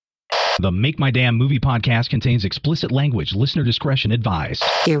The Make My Damn Movie podcast contains explicit language. Listener discretion advised.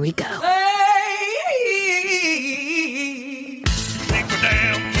 Here we go. Make my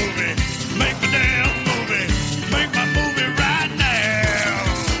damn movie. Make my damn movie. Make my movie right now.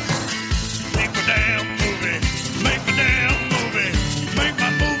 Make my damn movie. Make my damn movie. Make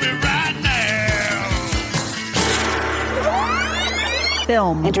my movie right now.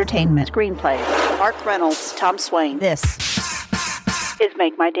 Film, Entertainment. screenplay. Mark Reynolds, Tom Swain. This Is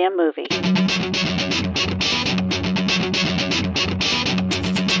Make My Damn Movie.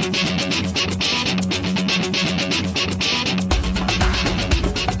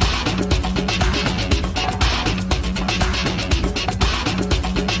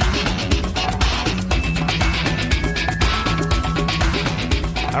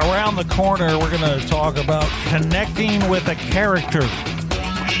 Around the corner, we're going to talk about connecting with a character.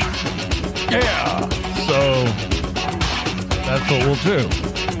 Yeah. So that's what we'll do.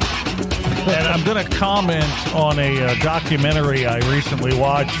 And I'm going to comment on a documentary I recently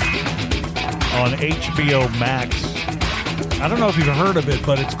watched on HBO Max. I don't know if you've heard of it,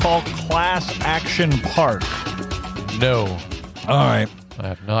 but it's called Class Action Park. No, All right. I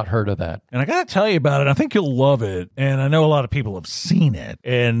have not heard of that. And I got to tell you about it. I think you'll love it. And I know a lot of people have seen it.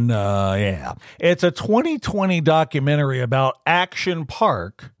 And yeah, it's a 2020 documentary about Action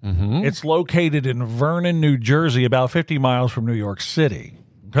Park. Mm-hmm. It's located in Vernon, New Jersey, about 50 miles from New York City.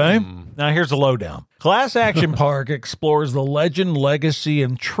 Okay? Now here's the lowdown. Class Action Park explores the legend, legacy,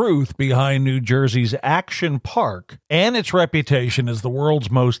 and truth behind New Jersey's Action Park and its reputation as the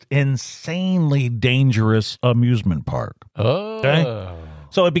world's most insanely dangerous amusement park. Oh. Okay.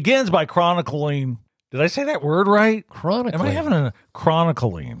 So it begins by chronicling. Did I say that word right? Chronicling. Am I having a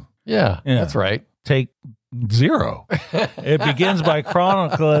chronicling? Yeah, Yeah. that's right. Take 0. It begins by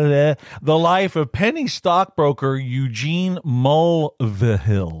chronicling the life of penny stockbroker Eugene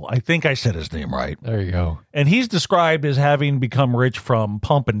Mulvihill. I think I said his name right. There you go. And he's described as having become rich from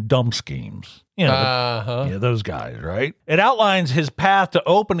pump and dump schemes. You know, Uh-huh. yeah, those guys, right? It outlines his path to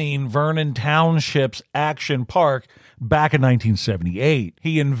opening Vernon Township's Action Park back in 1978.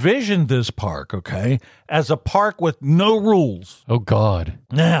 He envisioned this park, okay, as a park with no rules. Oh, God.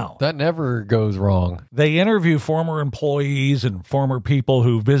 Now, That never goes wrong. they interview former employees and former people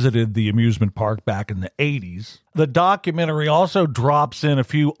who visited the amusement park back in the 80s. The documentary also drops in a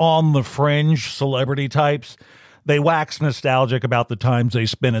few on the fringe celebrity types. They wax nostalgic about the times they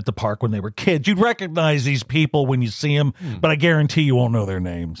spent at the park when they were kids. You'd recognize these people when you see them, but I guarantee you won't know their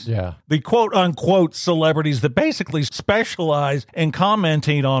names. Yeah. The quote-unquote celebrities that basically specialize in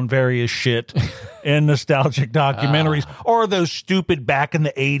commenting on various shit in nostalgic documentaries or those stupid back in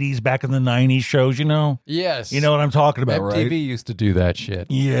the 80s, back in the 90s shows, you know? Yes. You know what I'm talking about, MTV right? used to do that shit.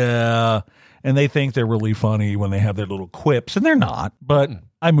 Yeah. And they think they're really funny when they have their little quips, and they're not, but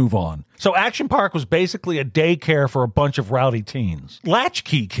I move on. So Action Park was basically a daycare for a bunch of rowdy teens.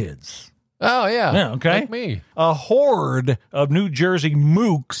 Latchkey kids. Oh, yeah. Yeah, okay. Like me. A horde of New Jersey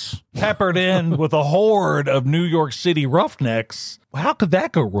mooks peppered in with a horde of New York City roughnecks. How could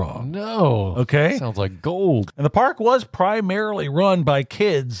that go wrong? No. Okay. Sounds like gold. And the park was primarily run by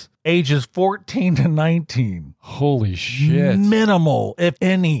kids ages 14 to 19. Holy shit. Minimal, if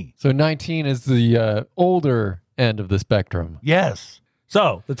any. So 19 is the older end of the spectrum. Yes.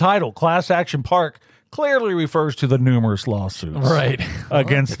 So the title, Class Action Park, clearly refers to the numerous lawsuits Right.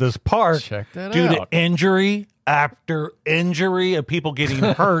 against this park Check that due out. to injury after injury of people getting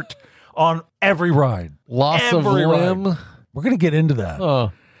hurt on every ride. Loss of Every limb. ride. We're going to get into that.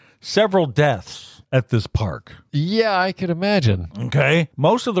 Oh. Several deaths at this park. Yeah, I could imagine. Okay.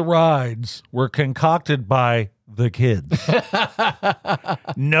 Most of the rides were concocted by the kids.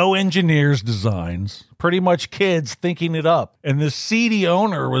 No engineers' designs. Pretty much kids thinking it up. And the seedy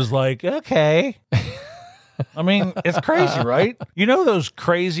owner was like, okay. I mean, it's crazy, right? You know those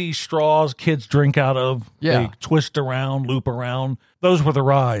crazy straws kids drink out of? Yeah. They twist around, loop around. Those were the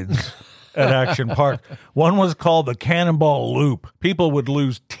rides at Action Park. One was called the Cannonball Loop. People would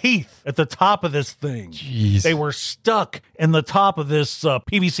lose teeth at the top of this thing. Jeez. They were stuck in the top of this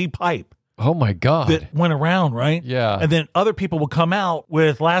PVC pipe Oh, my God. that went around, right? Yeah. And then other people would come out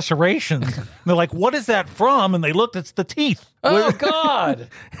with lacerations. And they're like, what is that from? And they looked, it's the teeth. Oh, God.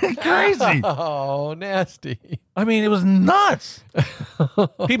 Crazy. Oh, nasty. I mean, it was nuts.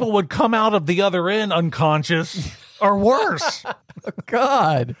 People would come out of the other end unconscious or worse.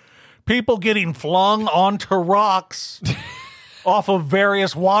 God. People getting flung onto rocks off of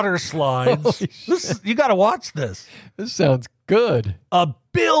various water slides. You got to watch this. This sounds good. 1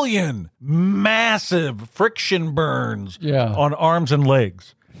 billion massive friction burns Yeah. on arms and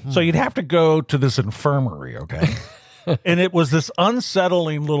legs. So you'd have to go to this infirmary, okay? And it was this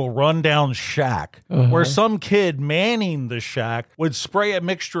unsettling little rundown shack where some kid manning the shack would spray a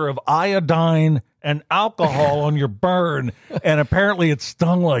mixture of iodine and alcohol on your burn, and apparently it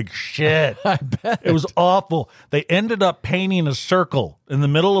stung like shit. I bet. It was awful. They ended up painting a circle in the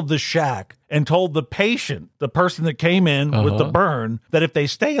middle of the shack and told the patient, the person that came in with the burn, that if they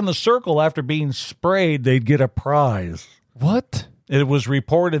stay in the circle after being sprayed, they'd get a prize. What? It was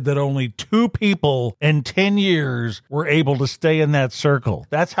reported that only 2 people in 10 years were able to stay in that circle.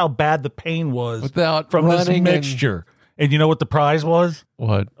 That's how bad the pain was Without from this running and- mixture. And you know what the prize was?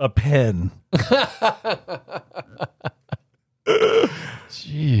 What? A pen.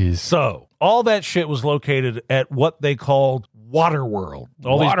 Jeez. So all that shit was located at what they called Waterworld.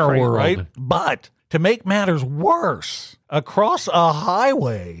 All these Waterworld. right? But to make matters worse, across a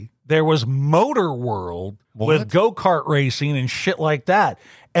highway, there was Motor World with go-kart racing and shit like that.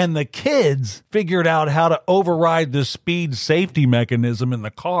 And the kids figured out how to override the speed safety mechanism in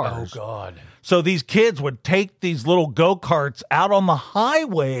the cars. Oh, God. So these kids would take these little go-karts out on the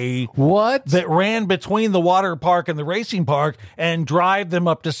highway What? that ran between the water park and the racing park and drive them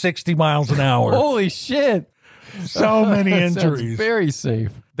up to 60 miles an hour. Holy shit. So many That sounds injuries. very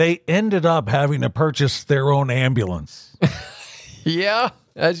safe. They ended up having to purchase their own ambulance. Yeah,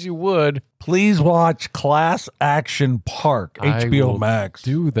 as you would. Please watch Class Action Park, I HBO will Max.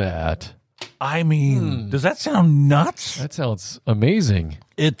 Do that. I mean, does that sound nuts? That sounds amazing.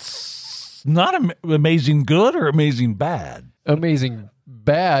 It's not amazing good or amazing bad. Amazing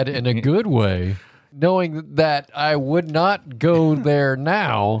bad in a good way. Knowing that I would not go there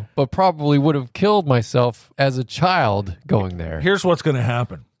now, but probably would have killed myself as a child going there. Here's what's going to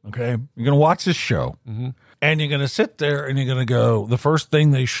happen, okay? You're going to watch this show, and you're going to sit there and you're going to go, the first thing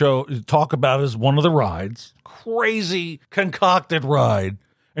they talk about is one of the rides, crazy concocted ride,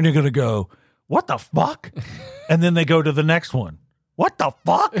 and you're going to go, what the fuck? And then they go to the next one. What the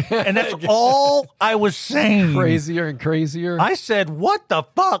fuck? And that's all I was saying. Crazier and crazier. I said, what the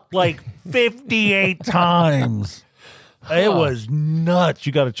fuck? Like 58 times. It was nuts.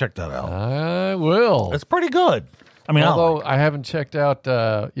 You got to check that out. I will. It's pretty good. I mean, Although I haven't checked out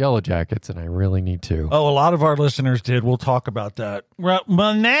Yellow Jackets, and I really need to. a lot of our listeners did. We'll talk about that. Well,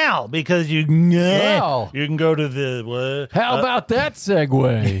 now, because you Well. you can go to the... How about that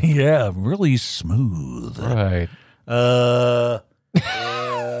segue? yeah, really smooth. Right.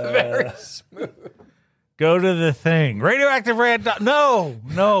 Very smooth. Go to the thing. Radioactive Red. No,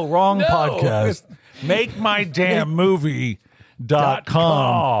 wrong No. podcast.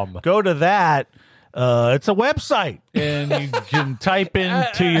 MakeMyDamnMovie.com. Go to that. It's a website, and you can type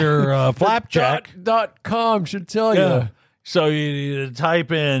into your flapjack. .com should tell Yeah. you. So you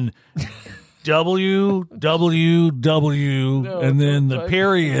type in www and then the type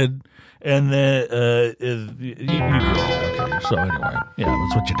period, and then you go. Okay, so anyway, yeah,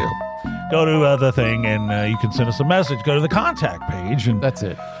 that's what you do. Go to the thing, and you can send us a message. Go to the contact page, and That's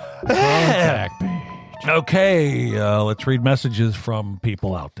it. Contact page. okay, let's read messages from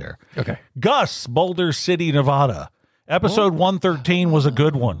people out there. Okay. Gus, Boulder City, Nevada. Episode 113 was a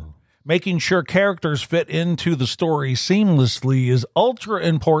good one. Making sure characters fit into the story seamlessly is ultra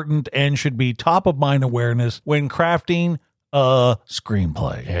important and should be top of mind awareness when crafting a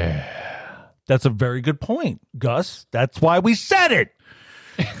screenplay. Yeah. That's a very good point, Gus. That's why we said it.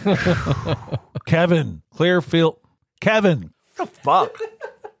 Kevin, Clearfield. Kevin, what the fuck?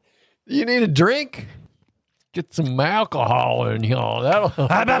 You need a drink? Get some alcohol in here. That'll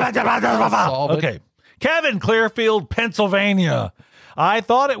solve it. Okay. Kevin, Clearfield, Pennsylvania. I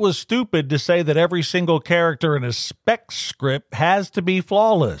thought it was stupid to say that every single character in a spec script has to be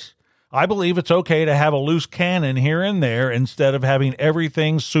flawless. I believe it's okay to have a loose cannon here and there instead of having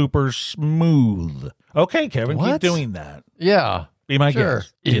everything super smooth. Okay, Kevin, keep What? doing that. Yeah. Be my Sure,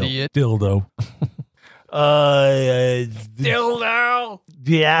 guest. idiot. Dildo. Dildo.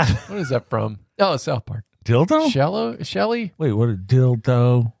 Yeah. What is that from? Oh, South Park. Dildo? Shelly? Wait, what a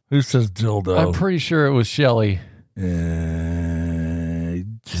dildo? Who says dildo? I'm pretty sure it was Shelly.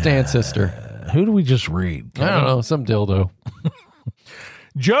 Stan's sister. Who do we just read? I don't know. Some dildo.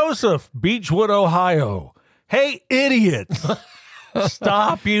 Joseph, Beechwood, Ohio. Hey, idiots.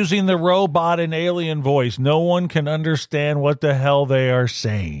 Stop using the robot and alien voice. No one can understand what the hell they are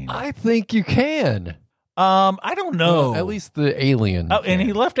saying. I think you can. I don't know. At least the alien. Oh, and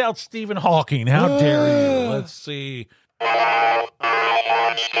he left out Stephen Hawking. How dare you? Let's see.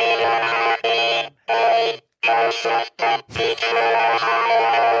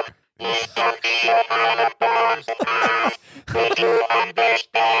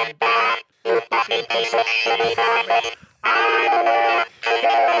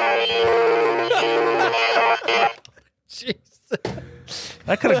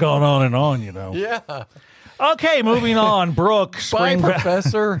 could have gone on and on, you know. Yeah. Okay, moving on. Brooke, Bye,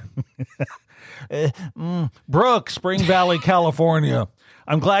 Professor. Brooke, Spring Valley, California.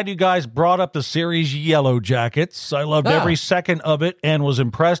 I'm glad you guys brought up the series Yellow Jackets. I loved every second of it and was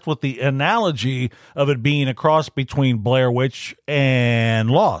impressed with the analogy of it being a cross between Blair Witch and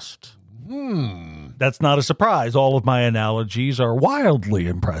Lost. That's not a surprise. All of my analogies are wildly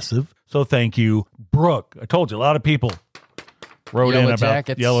impressive. So thank you, Brooke. I told you, a lot of people wrote Yellow in about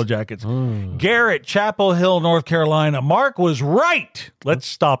Jackets. Yellow Jackets. Garrett, Chapel Hill, North Carolina. Mark was right. Let's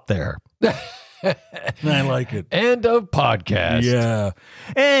stop there. I like it. End of podcast. Yeah.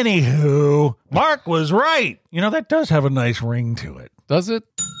 Anywho, Mark was right. You know, that does have a nice ring to it. Does it?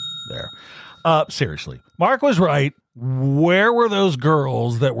 There. Seriously. Mark was right. Where were those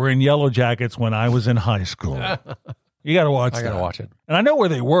girls that were in Yellow Jackets when I was in high school? You got to watch I that. got to watch it. And I know where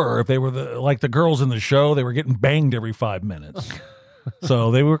they were. If they were like the girls in the show, they were getting banged every 5 minutes.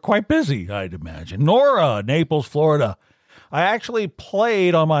 So they were quite busy, I'd imagine. Nora, Naples, Florida. I actually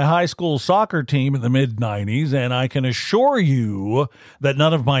played on my high school soccer team in the mid-90s, and I can assure you that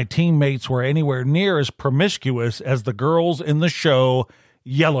none of my teammates were anywhere near as promiscuous as the girls in the show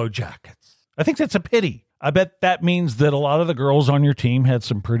Yellow Jackets. I think that's a pity. I bet that means that a lot of the girls on your team had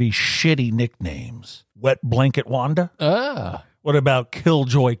some pretty shitty nicknames. Wet Blanket Wanda? What about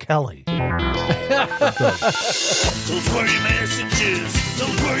Killjoy Kelly? Those were your messages.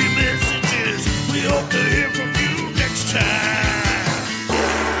 Those were your messages. We hope to hear from you next time.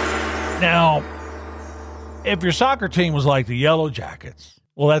 Now, if your soccer team was like the Yellow Jackets,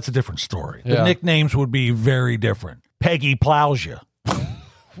 well, that's a different story. The Yeah. nicknames would be very different. Peggy plows you.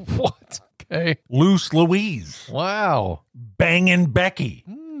 What? Okay. Loose Louise. Wow. Bangin' Becky.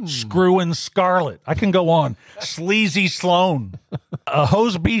 Screwin' Scarlet. I can go on. Sleazy Sloan.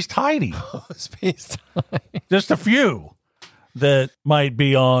 Hose Beast Heidi. Space time. Just a few that might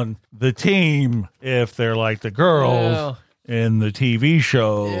be on the team if they're like the girls in the TV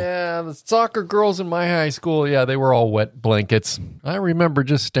show. Yeah, the soccer girls in my high school, yeah, they were all wet blankets. I remember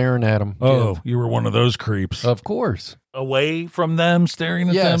just staring at them. Oh, you were one of those creeps. Of course. Away from them, staring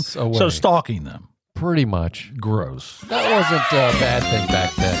at Yes, them? away. So stalking them. Pretty much. Gross. That wasn't a bad thing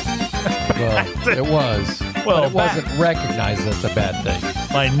back then. Well, it was. Well, But it wasn't recognized as a bad thing.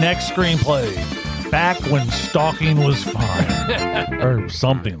 My next screenplay, Back When Stalking Was Fine. Or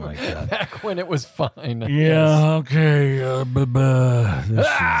something like that. Back when it was fine. Yeah, okay. This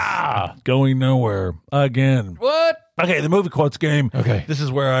is going nowhere again. What? Okay, the movie quotes game. Okay. This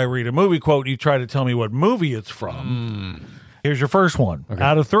is where I read a movie quote. You try to tell me what movie it's from. Here's your first one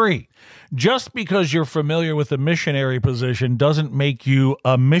out of 3. Just because you're familiar with the missionary position doesn't make you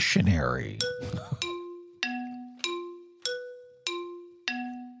a missionary.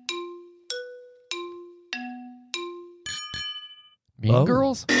 Mean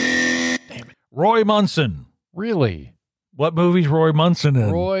Girls? Roy Munson. Really? What movie's Roy Munson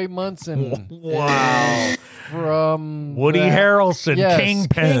in? Roy Munson. Wow. From Woody that- Harrelson, Yes,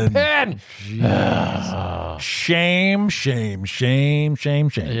 Kingpin. Kingpin. Shame, shame, shame, shame,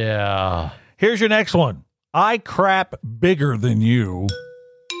 shame. Yeah. Here's your next one. I crap bigger than you.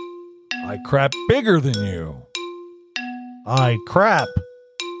 I crap bigger than you. I crap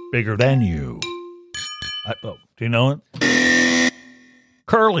bigger than you. Do you know it?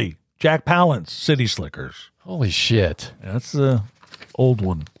 Curly, Jack Palance, City Slickers. Holy shit. That's the old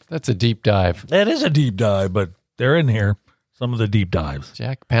one. That's a deep dive. That is a deep dive, but they're in here. Some of the deep dives.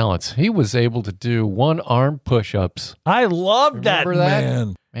 Jack Palance. He was able to do one-arm push-ups. I love that, Remember that?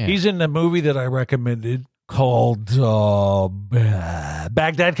 man. Man. He's in the movie that I recommended called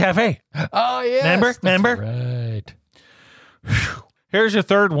Baghdad Cafe. Oh, yeah. Remember? Right. Here's your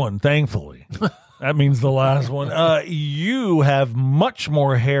third one, thankfully. That means the last one. You have much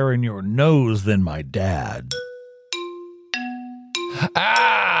more hair in your nose than my dad.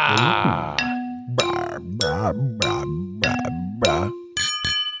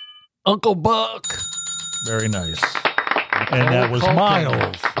 Uncle Buck. Very nice. And that was Culkin.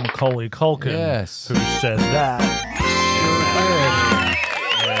 Miles, Macaulay Culkin, Yes. who said that.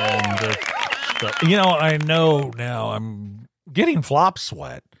 And I know now I'm getting flop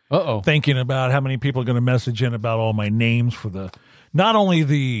sweat Uh-oh. thinking about how many people are going to message in about all my names for not only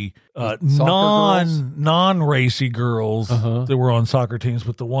the non-racy girls that were on soccer teams,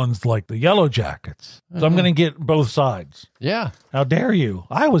 but the ones like the Yellow Jackets. So I'm going to get both sides. Yeah. How dare you?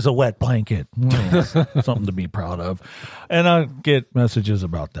 I was a wet blanket. Something to be proud of. And I get messages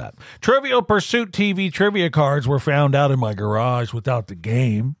about that. Trivial Pursuit TV trivia cards were found out in my garage without the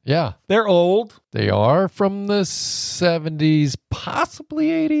game. Yeah. They're old. They are from the 70s, possibly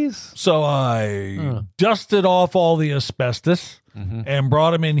 80s. So I dusted off all the asbestos and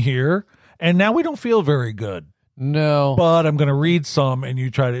brought them in here. And now we don't feel very good. No. But I'm going to read some and you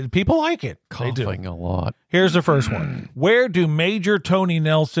try to. People like it. They do. Coughing a lot. Here's the first one. Where do Major Tony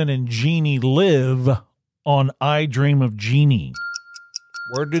Nelson and Jeannie live on I Dream of Jeannie?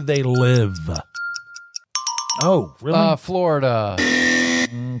 Where do they live? Oh, really? Florida.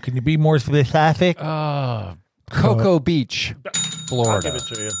 Can you be more specific? Cocoa Beach, Florida. I'll give it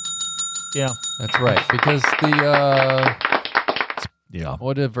to you. Yeah. That's right. Because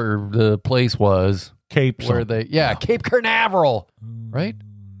whatever the place was. Cape where something. Cape Canaveral, right?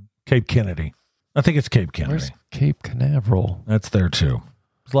 Cape Kennedy. I think it's Cape Kennedy. Where's Cape Canaveral? That's there too.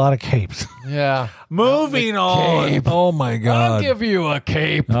 There's a lot of capes. Yeah. Moving on. Cape. Oh my God. I'll give you a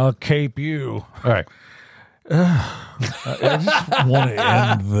cape. I'll cape you. All right. I just want to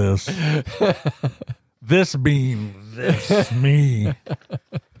end this. This being this me.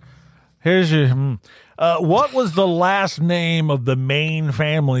 Here's your. What was the last name of the main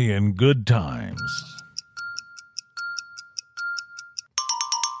family in Good Times?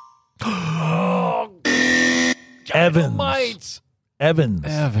 Evans.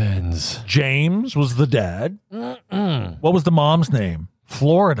 Evans. James was the dad. What was the mom's name?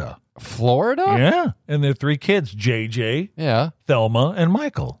 Florida. Florida? Yeah. And their 3 kids, JJ, Yeah. Thelma, and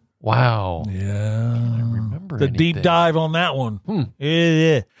Michael. Wow. Yeah. I remember The deep anything. dive on that one.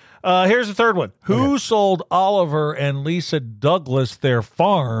 Yeah. Here's the third one. Who sold Oliver and Lisa Douglas their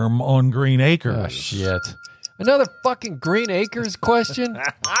farm on Green Acres? Oh, shit. Another fucking Green Acres question?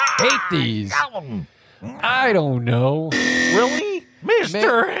 Hate these. I don't know. Really?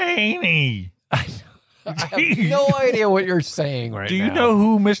 Mr. Haney. I have no idea what you're saying right now. Do you know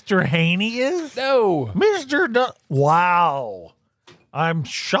who Mr. Haney is? No. Wow. I'm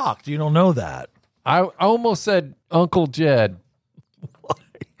shocked you don't know that. I almost said Uncle Jed.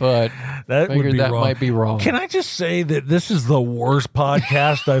 But That would figured be that wrong. might be wrong. Can I just say that this is the worst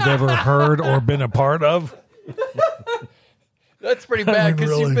podcast I've ever heard or been a part of? That's pretty bad because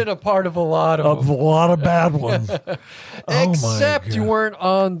really- you've been a part of a lot of them. A lot of bad ones. Except you God. weren't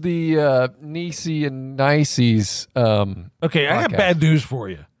on the Niecy and Nicey's. Okay, I got podcast. bad news for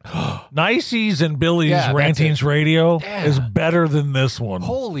you. Nicey's and Billy's Yeah, that's Rantings it. Radio Yeah. is better than this one.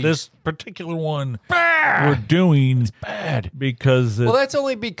 Holy- This particular one we're doing Bad. because Well, that's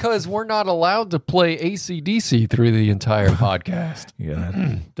only because we're not allowed to play AC/DC through the entire podcast. yeah,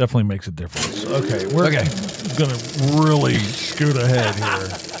 it definitely makes a difference. Okay, we're gonna really scoot ahead here.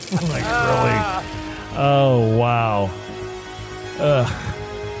 Like really. Oh wow.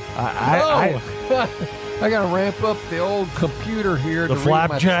 I gotta ramp up the old computer here The to read my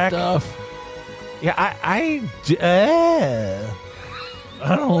flapjack? stuff. Yeah, I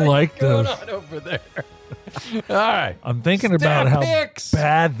don't like What's going this. on over there? All right. I'm thinking about how picks.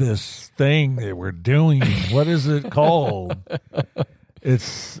 bad this thing that we're doing. What is it called?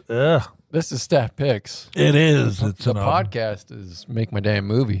 It's This is Stat Picks. it is. It's The an podcast is Make My Damn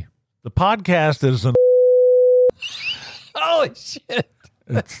Movie. the podcast is an Holy shit.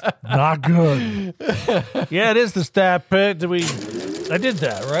 it's not good. Yeah, it is the stat pick. I did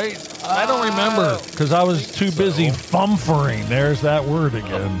that, right? I don't remember because I was too busy fumfering. There's that word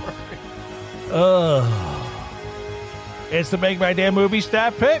again. It's the Make My Damn Movie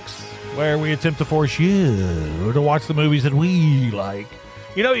Stat Picks, where we attempt to force you to watch the movies that we like.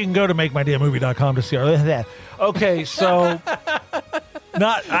 You know, you can go to MakeMyDamnMovie.com to see our. Okay, so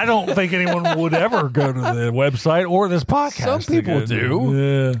I don't think anyone would ever go to the website or this podcast. Some people again.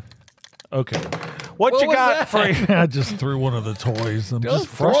 do. Yeah. Okay. What you was got for that? you? I just threw one of the toys. I'm Don't just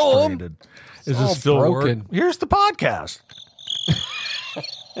throw 'em. frustrated. Is all this still broken. working? Here's the podcast.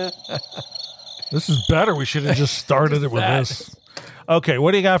 This is better. We should have just started it with that? this. Okay,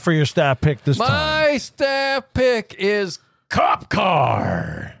 what do you got for your stat pick this time? My stat pick is Cop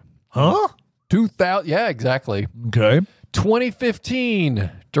Car. Huh? 2000. Yeah, exactly. Okay.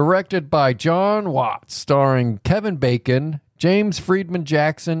 2015. Directed by John Watts, starring Kevin Bacon, James Friedman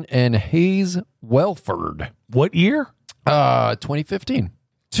Jackson, and Hayes Welford. What year? 2015.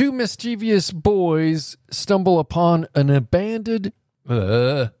 Two mischievous boys stumble upon an abandoned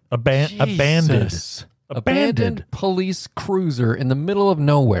abandoned police cruiser in the middle of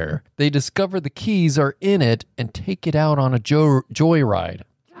nowhere. They discover the keys are in it and take it out on a joyride.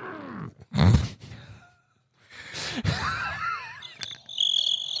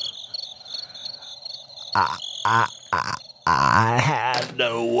 I had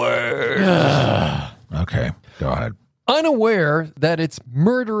no words. Okay, go ahead. Unaware that its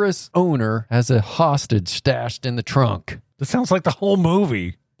murderous owner has a hostage stashed in the trunk. This sounds like the whole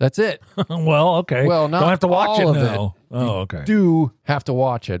movie. That's it. Well, okay. Well, not don't have to watch all it of now. Oh, okay. Do have to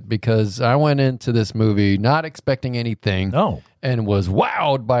watch it because I went into this movie not expecting anything. No. And was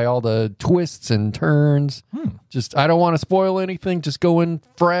wowed by all the twists and turns. Just, I don't want to spoil anything. Just go in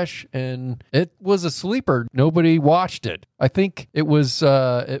fresh. And it was a sleeper. Nobody watched it. I think it was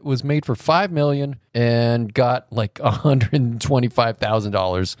made for $5 million and got like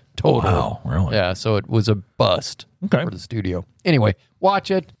 $125,000 total. Wow, really? Yeah, so it was a bust Okay. for the studio. Anyway, watch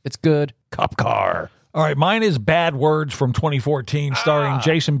it. It's good. Cop car. All right, mine is Bad Words from 2014, starring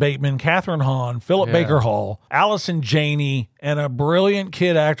Jason Bateman, Catherine Hahn, Philip Yeah. Baker Hall, Allison Janney, and a brilliant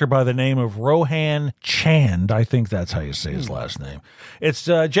kid actor by the name of Rohan Chand. I think that's how you say his last name. It's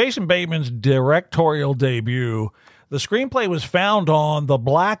Jason Bateman's directorial debut. The screenplay was found on The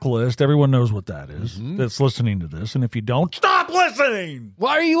Blacklist. Everyone knows what that is that's listening to this. And if you don't, stop listening!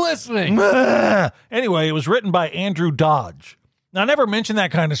 Why are you listening? Anyway, it was written by Andrew Dodge. Now, I never mentioned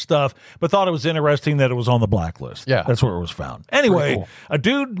that kind of stuff, but thought it was interesting that it was on the Blacklist. Yeah. That's where it was found. Anyway, cool. A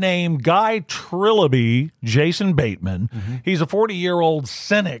dude named Guy Trillaby, Jason Bateman, he's a 40-year-old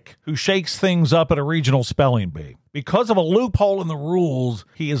cynic who shakes things up at a regional spelling bee. Because of a loophole in the rules,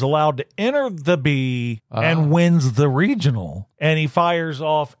 he is allowed to enter the bee and wins the regional. And he fires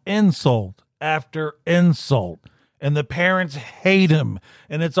off insult after insult. And the parents hate him,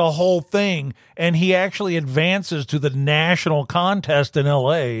 and it's a whole thing. And he actually advances to the national contest in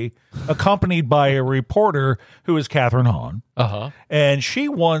L.A., accompanied by a reporter who is Catherine Hahn. And she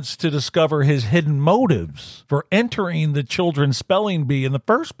wants to discover his hidden motives for entering the children's spelling bee in the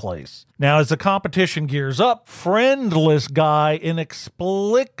first place. Now, as the competition gears up, friendless Guy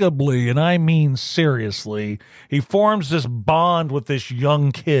inexplicably, and I mean seriously, he forms this bond with this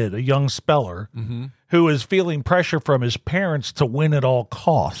young kid, a young speller, who is feeling pressure from his parents to win at all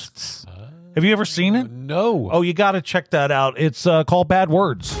costs. Have you ever seen it? No. Oh, you got to check that out. It's called Bad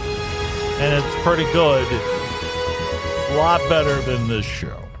Words, and it's pretty good. A lot better than this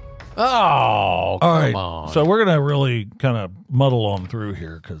show. Oh, come All right, on. so we're going to really kind of muddle on through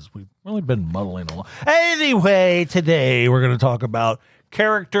here because we've really been muddling along. Anyway, today we're going to talk about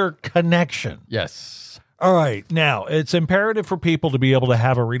character connection. Yes. All right, now it's imperative for people to be able to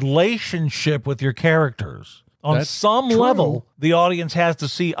have a relationship with your characters. On That's some true. level, the audience has to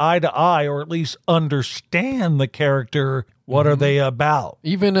see eye to eye or at least understand the character. What are they about?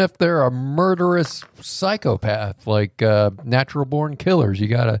 Even if they're a murderous psychopath like natural born killers, you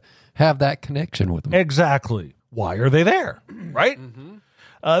got to have that connection with them. Exactly. Why are they there? Right?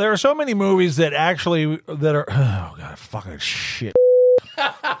 There are so many movies that actually that are oh god fucking shit.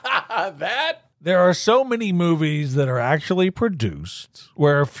 There are so many movies that are actually produced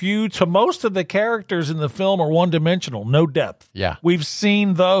where few to most of the characters in the film are one-dimensional, no depth. Yeah. We've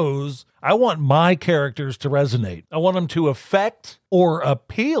seen those. I want my characters to resonate. I want them to affect or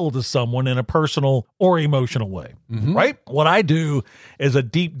appeal to someone in a personal or emotional way, right? What I do is a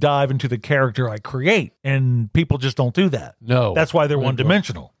deep dive into the character I create, and people just don't do that. No. That's why they're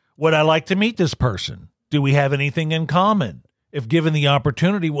one-dimensional. Would I like to meet this person? Do we have anything in common? If given the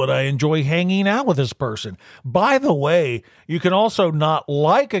opportunity, would I enjoy hanging out with this person? By the way, you can also not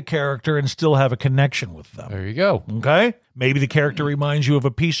like a character and still have a connection with them. There you go. Okay? Maybe the character reminds you of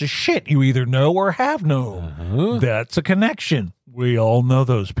a piece of shit you either know or have known. That's a connection. We all know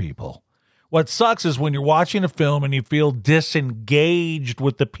those people. What sucks is when you're watching a film and you feel disengaged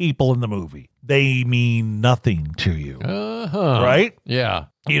with the people in the movie. They mean nothing to you. Right? Yeah.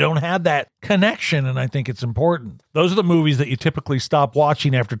 You don't have that connection, and I think it's important. Those are the movies that you typically stop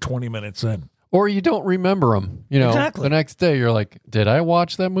watching after 20 minutes in. Or you don't remember them. You know, Exactly. the next day you're like, did I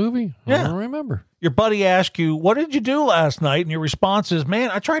watch that movie? I Yeah. don't remember. Your buddy asks you, what did you do last night? And your response is, man,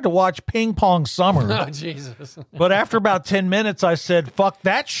 I tried to watch Ping Pong Summer. Jesus. But after about 10 minutes, I said, fuck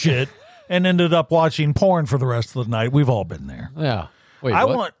that shit, and ended up watching porn for the rest of the night. We've all been there. Yeah. Wait, I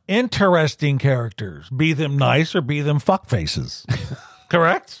what? want interesting characters, be them nice or be them fuck faces.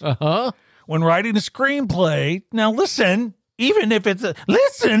 Correct? Uh-huh. When writing a screenplay, now listen, even if it's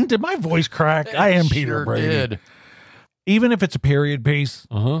listen, did my voice crack? I am Peter Sure Brady. did. Even if it's a period piece,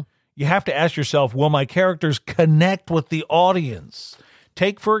 Uh-huh. you have to ask yourself, will my characters connect with the audience?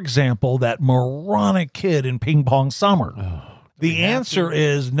 Take, for example, that moronic kid in Ping Pong Summer. The answer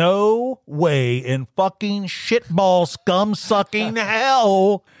is no way in fucking shitball scum-sucking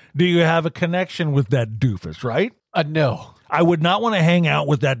hell do you have a connection with that doofus, right? No. I would not want to hang out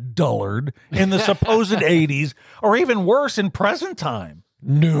with that dullard in the supposed 80s, or even worse, in present time,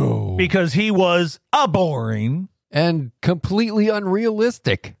 No. because he was a boring. And completely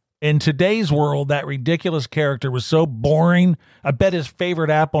unrealistic. In today's world, that ridiculous character was so boring, I bet his favorite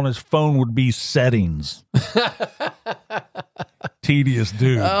app on his phone would be Settings. Tedious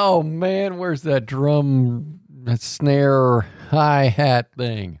dude. Oh, man, where's that drum, that snare, hi-hat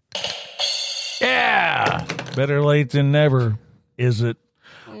thing? Yeah. Better late than never, is it?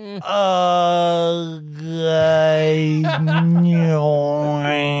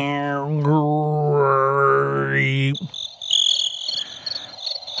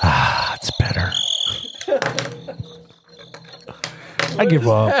 It's better. I give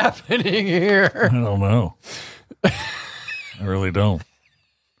up. Happening here. I don't know. I really don't.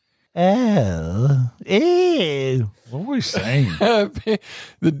 What are we saying?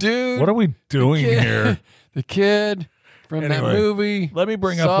 The dude. What are we doing here? The kid from that Anyway, movie. Let me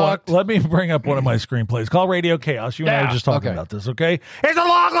bring sucked. up one of my screenplays. Call Radio Chaos. You and I were just talking okay. about this, okay? It's a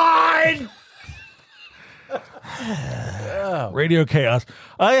long line. Radio Chaos.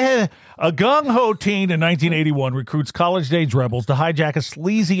 I had a gung-ho teen in 1981 recruits college-age rebels to hijack a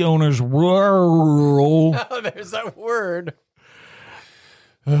sleazy owner's rural Oh, there's that word.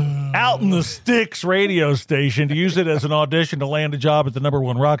 out in the sticks radio station to use it as an audition to land a job at the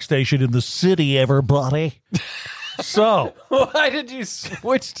 #1 rock station in the city, everybody. So, Why did you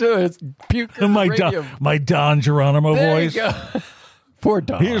switch to his puke my radio? my Don Geronimo There voice. you go. Poor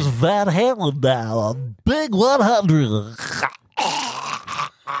Don. Here's Van Halen now on Big 100.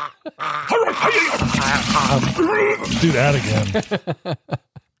 Do that again.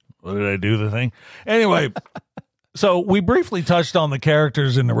 What did I do the thing? Anyway, so we briefly touched on the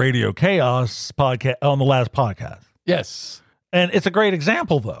characters in the Radio Chaos podcast on the last podcast. Yes. And it's a great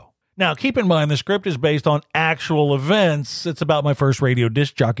example, though. Now, keep in mind, the script is based on actual events. It's about my first radio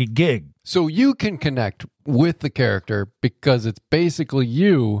disc jockey gig. So you can connect with the character because it's basically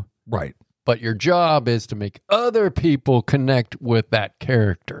you, Right. but your job is to make other people connect with that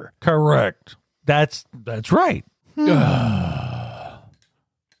character. Correct. That's right.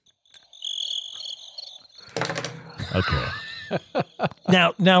 Okay.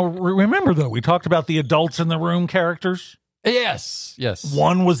 Now, remember, though, we talked about the adults in the room characters. Yes. Yes.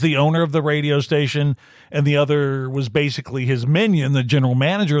 One was the owner of the radio station, and the other was basically his minion, the general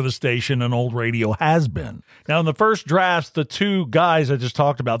manager of the station, an old radio has-been. Now, in the first drafts, the two guys I just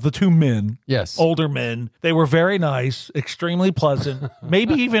talked about, the two men, Yes. older men, they were very nice, extremely pleasant,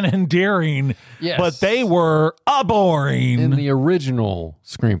 maybe even endearing, Yes. but they were boring. In the original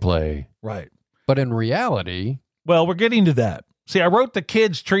screenplay. Right. But in reality, Well, we're getting to that. See, I wrote the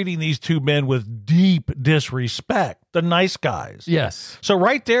kids treating these two men with deep disrespect, the nice guys. yes. So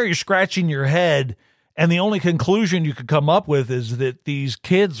right there, you're scratching your head, and the only conclusion you could come up with is that these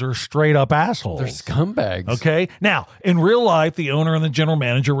kids are straight up assholes. They're scumbags. Okay? Now, in real life, the owner and the general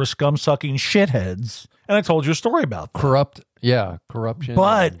manager were scum-sucking shitheads, and I told you a story about that. Corrupt. Yeah. Corruption.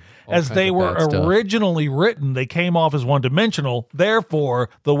 But and all as kinds they of were bad stuff. originally written, they came off as one-dimensional. Therefore,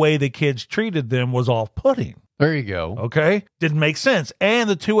 the way the kids treated them was off-putting. There you go. Okay? Didn't make sense. And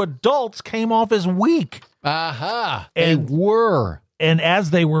the two adults came off as weak. Aha. And- They were. And as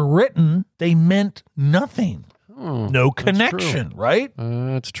they were written, they meant nothing. Hmm, No that's connection, right?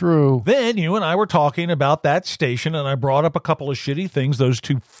 That's true. Then you and I were talking about that station, and I brought up a couple of shitty things those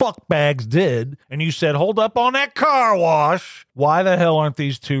two fuckbags did. And you said, hold up on that car wash. Why the hell aren't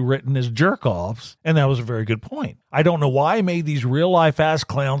these two written as jerk-offs? And that was a very good point. I don't know why I made these real-life ass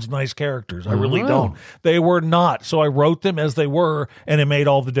clowns nice characters. I really Oh. don't. They were not. So I wrote them as they were, and it made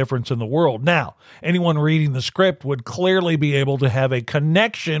all the difference in the world. Now, anyone reading the script would clearly be able to have a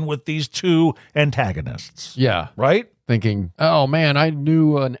connection with these two antagonists. Yeah. Right? Thinking, oh man, I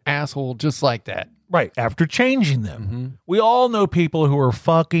knew an asshole just like that. Right. After changing them. We all know people who are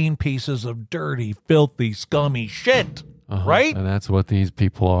fucking pieces of dirty, filthy, scummy shit. Right? And that's what these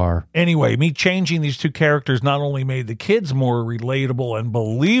people are. Anyway, me changing these two characters not only made the kids more relatable and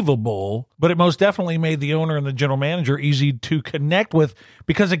believable, but it most definitely made the owner and the general manager easy to connect with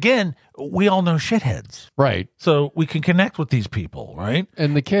because, again, we all know shitheads. Right. So we can connect with these people, right?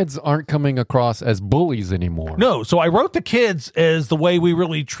 And the kids aren't coming across as bullies anymore. No, so I wrote the kids as the way we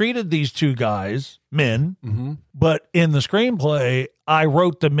really treated these two guys, men, but in the screenplay, I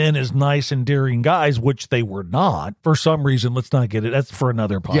wrote the men as nice, endearing guys, which they were not. For some reason, let's not get it. That's for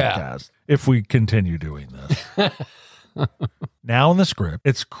another podcast if we continue doing this. Now in the script,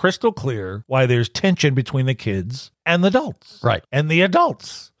 it's crystal clear why there's tension between the kids and the adults. Right. And the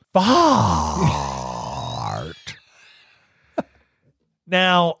adults. Fart.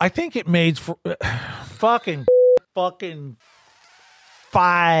 Now, I think it made for fucking fucking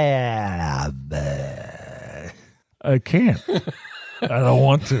fire. I can't. I don't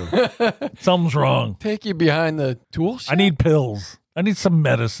want to. Something's wrong. Take you behind the tool shed? I need pills. I need some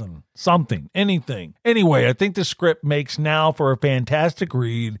medicine, something, anything. Anyway, I think the script makes now for a fantastic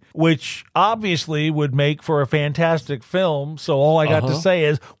read, which obviously would make for a fantastic film. So all I got to say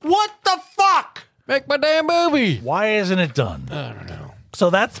is, what the fuck? Make my damn movie. Why isn't it done? I don't know. So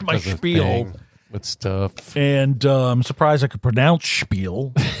that's my That's a spiel. thing with stuff. And I'm surprised I could pronounce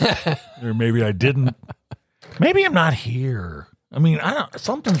spiel. Or maybe I didn't. Maybe I'm not here. I mean,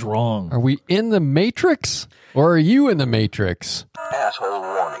 something's wrong. Are we in the Matrix? Or are you in the Matrix? Asshole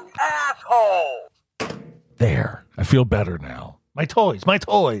warning. Asshole! There. I feel better now. My toys.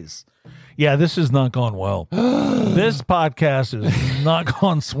 Yeah, this has not gone well. This podcast has not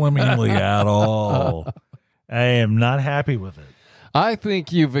gone swimmingly at all. I am not happy with it. I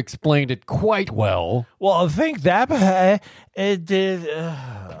think you've explained it quite well. Well, I think that it did.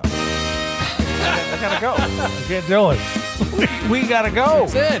 I gotta go. I can't do it. We gotta go.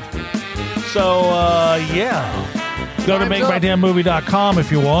 That's it. So, yeah. Go to Time's up. makemydamnmovie.com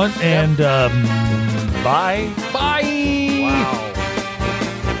if you want. And bye. Bye.